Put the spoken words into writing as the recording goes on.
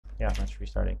Yeah, match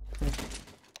restarting.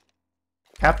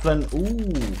 Kaplan,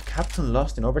 ooh, Kaplan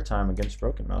lost in overtime against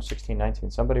Broken Mouse,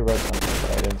 16-19. Somebody wrote something,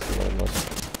 but I didn't see what it was.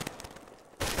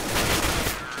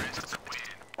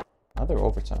 Another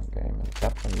overtime game, and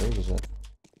Kaplan loses it.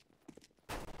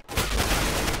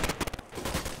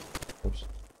 Oops.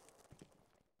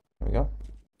 There we go.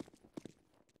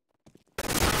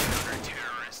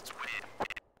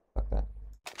 Fuck that.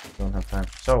 Don't have time.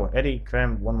 So, Eddie,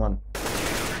 kREEM, 1-1.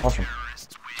 Awesome.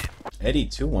 Eddie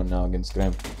 2-1 now against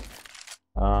kREEM.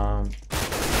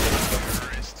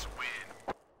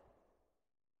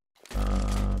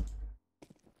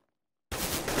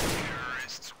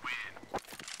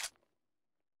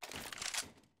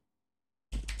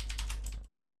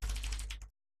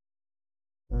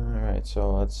 Alright,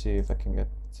 so let's see if I can get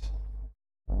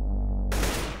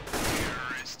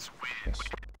yes.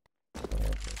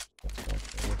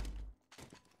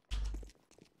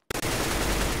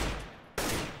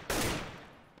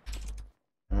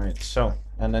 Alright, so,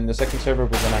 and then the second server we're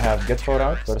gonna have Get Vote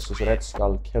Out versus Red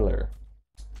Skull Killer.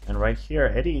 And right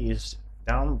here, Eddie is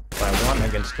down by 1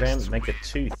 against kREEM, make it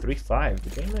 2, 3, 5.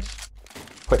 The game is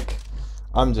quick.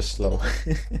 I'm just slow.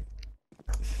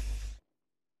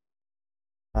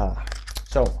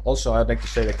 So, also I'd like to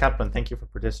say that Kaplan, thank you for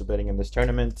participating in this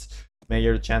tournament. May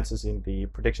your chances in the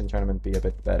prediction tournament be a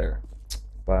bit better.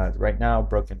 But right now,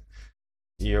 Broken,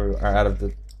 you are out of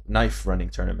the knife running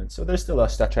tournament, so there's still a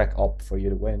FyTrecK up for you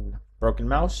to win. Broken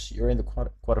Mouse, you're in the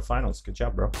quarterfinals. Good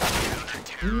job, bro.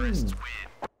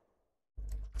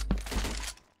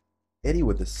 Eddie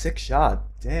with a 6 shot.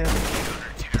 Damn.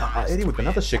 Eddie with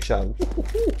another 6 shot.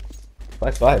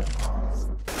 5-5.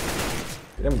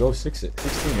 Get him go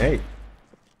 16-8.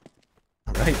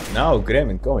 Right now,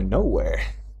 kREEM going nowhere.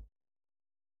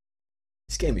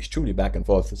 This game is truly back and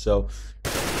forth. So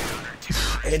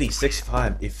Eddie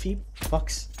 6-5. If he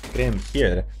fucks kREEM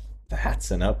here,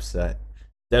 that's an upset.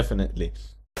 Definitely.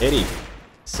 Eddie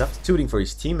substituting for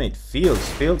his teammate Fields.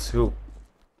 Fields, who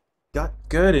got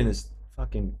good in his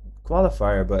fucking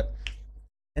qualifier, but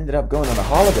ended up going on a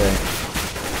holiday.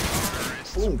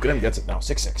 Boom, kREEM gets it now.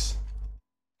 6-6.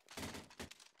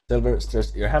 Silver,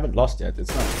 you haven't lost yet.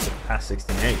 It's not past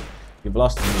 16-8. You've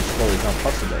lost and your score is not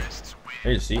possible.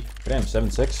 Here you see, kREEM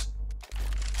 7-6.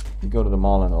 You go to the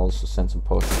mall and also send some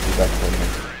posts to back for me.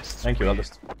 Thank you,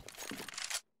 August.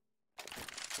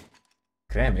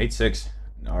 kREEM 8-6.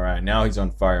 Alright, now he's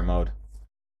on fire mode.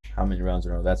 How many rounds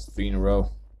in a row? That's 3 in a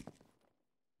row.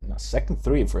 Now, second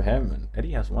 3 for him, and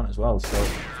Eddie has 1 as well, so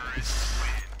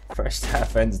first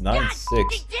half ends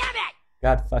 9-6.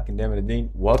 God fucking damn it,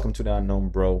 Dean. Welcome to the unknown,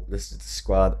 bro. This is the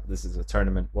squad. This is a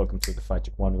tournament. Welcome to the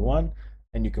FyTrecK 1v1,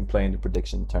 and you can play in the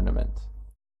prediction tournament.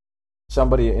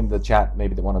 Somebody in the chat,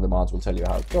 maybe one of the mods, will tell you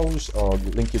how it goes, or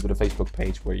link you to the Facebook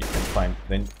page where you can find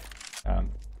then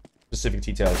specific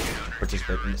details to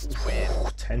participate in this.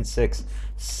 10-6.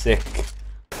 Sick.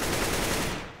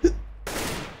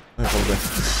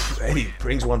 Eddie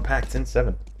brings 1 pack,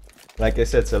 10-7. Like I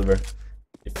said, Silver,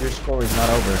 if your score is not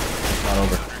over, it's not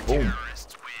over. Boom.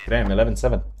 kREEM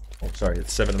 11-7. Oh, sorry,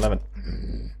 it's 7-11.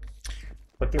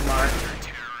 Quickie mark.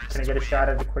 Can I get a shot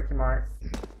at the quickie mark?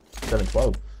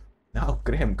 7-12. Now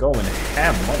kREEM going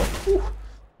ham, mother. Whew.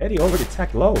 Eddie already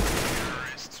tagged low.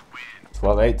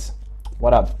 12-8.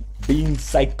 What up, Bean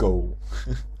Psycho?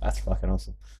 That's fucking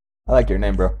awesome. I like your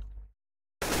name, bro.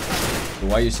 So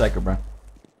why are you Psycho, bro?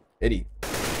 Eddie,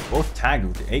 both tagged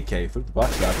with the AK through the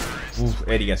box shot. Oof,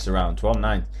 Eddie gets around.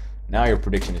 12-9. Now your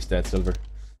prediction is dead, Silver.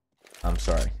 I'm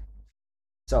sorry.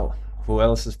 So, who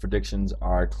else's predictions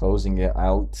are closing it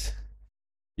out?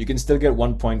 You can still get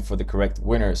 1 point for the correct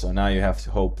winner, so now you have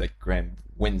to hope that kREEM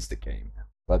wins the game.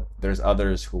 But there's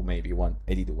others who maybe want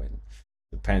Eddie to win.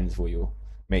 Depends who you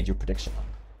made your prediction on.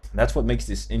 That's what makes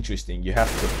this interesting. You have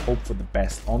to hope for the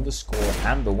best on the score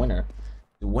and the winner.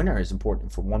 The winner is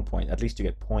important for 1 point. At least you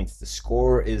get points. The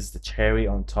score is the cherry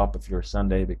on top of your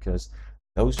Sunday, because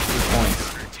those 2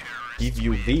 points give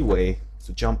you the way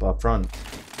to jump up front.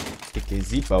 KK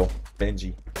Zippo,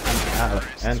 Benji,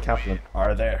 and Kaplan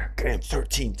are there. kREEM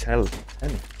 13-10.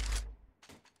 It's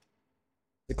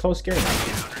a close game.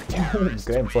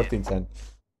 kREEM 14-10.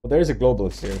 Well, there's a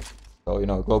globalist here, so you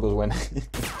know, globals win.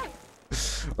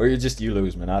 Or you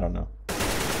lose, man. I don't know.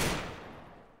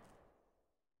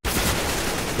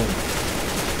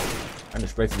 And the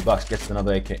spray through the box gets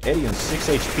another AK. Eddie on 6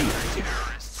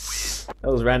 HP.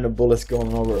 Those random bullets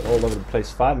going all over the place.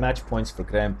 5 match points for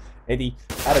kREEM. Eddie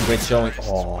had a great showing.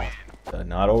 Oh,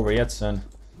 not over yet, son.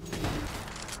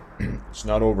 It's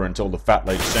not over until the fat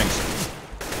lady sings.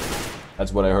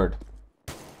 That's what I heard.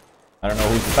 I don't know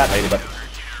who's the fat lady, but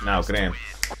now kREEM.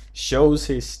 shows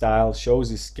his style, shows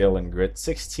his skill and grit.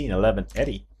 16-11,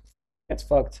 Eddie. Gets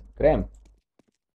fucked. kREEM.